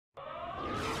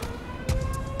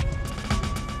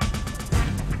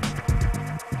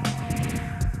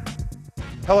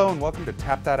Hello and welcome to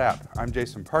Tap That App. I'm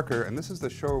Jason Parker, and this is the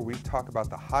show where we talk about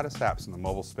the hottest apps in the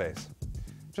mobile space.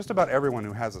 Just about everyone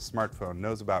who has a smartphone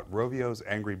knows about Rovio's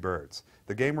Angry Birds,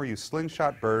 the game where you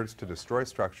slingshot birds to destroy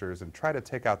structures and try to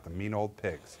take out the mean old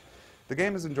pigs. The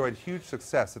game has enjoyed huge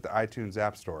success at the iTunes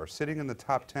App Store, sitting in the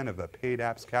top 10 of the paid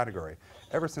apps category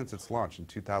ever since its launch in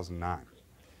 2009.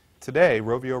 Today,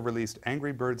 Rovio released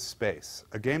Angry Birds Space,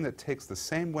 a game that takes the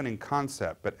same winning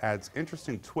concept but adds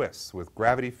interesting twists with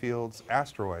gravity fields,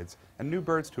 asteroids, and new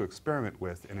birds to experiment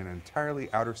with in an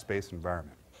entirely outer space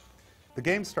environment. The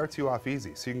game starts you off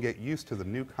easy, so you can get used to the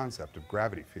new concept of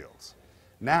gravity fields.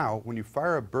 Now, when you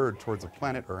fire a bird towards a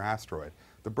planet or asteroid,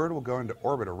 the bird will go into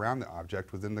orbit around the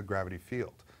object within the gravity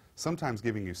field, sometimes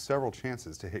giving you several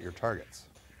chances to hit your targets.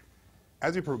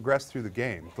 As you progress through the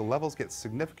game, the levels get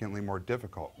significantly more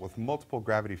difficult, with multiple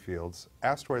gravity fields,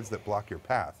 asteroids that block your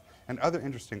path, and other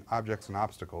interesting objects and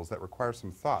obstacles that require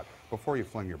some thought before you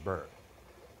fling your bird.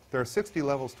 There are 60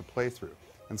 levels to play through,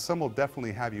 and some will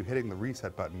definitely have you hitting the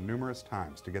reset button numerous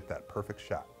times to get that perfect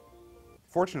shot.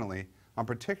 Fortunately, on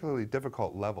particularly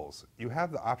difficult levels, you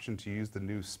have the option to use the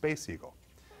new Space Eagle.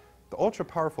 The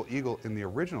ultra-powerful eagle in the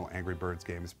original Angry Birds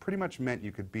games pretty much meant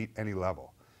you could beat any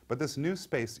level. But this new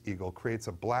Space Eagle creates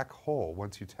a black hole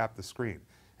once you tap the screen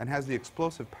and has the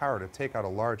explosive power to take out a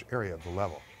large area of the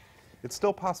level. It's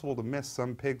still possible to miss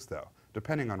some pigs though,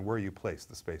 depending on where you place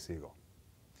the Space Eagle.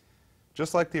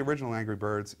 Just like the original Angry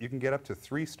Birds, you can get up to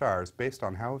 3 stars based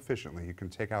on how efficiently you can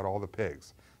take out all the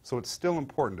pigs, so it's still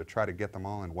important to try to get them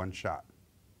all in one shot.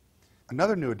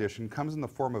 Another new addition comes in the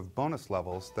form of bonus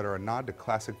levels that are a nod to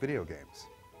classic video games.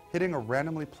 Hitting a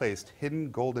randomly placed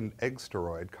hidden golden egg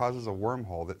asteroid causes a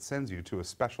wormhole that sends you to a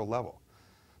special level.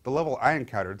 The level I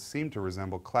encountered seemed to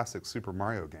resemble classic Super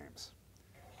Mario games.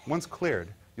 Once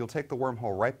cleared, you'll take the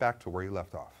wormhole right back to where you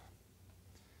left off.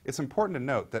 It's important to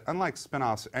note that unlike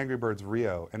spin-offs Angry Birds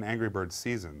Rio and Angry Birds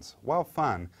Seasons, while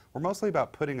fun, were mostly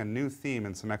about putting a new theme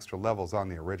and some extra levels on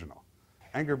the original.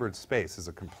 Angry Birds Space is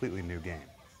a completely new game.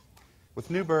 With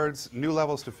new birds, new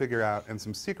levels to figure out, and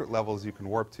some secret levels you can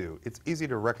warp to, it's easy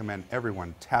to recommend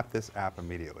everyone tap this app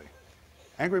immediately.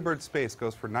 Angry Birds Space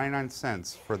goes for 99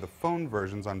 cents for the phone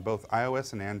versions on both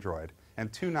iOS and Android, and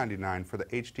 $2.99 for the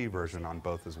HD version on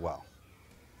both as well.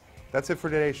 That's it for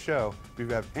today's show. If you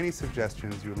have any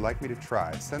suggestions you would like me to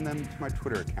try, send them to my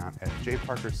Twitter account at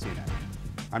jparkercnet.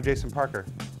 I'm Jason Parker.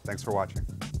 Thanks for watching.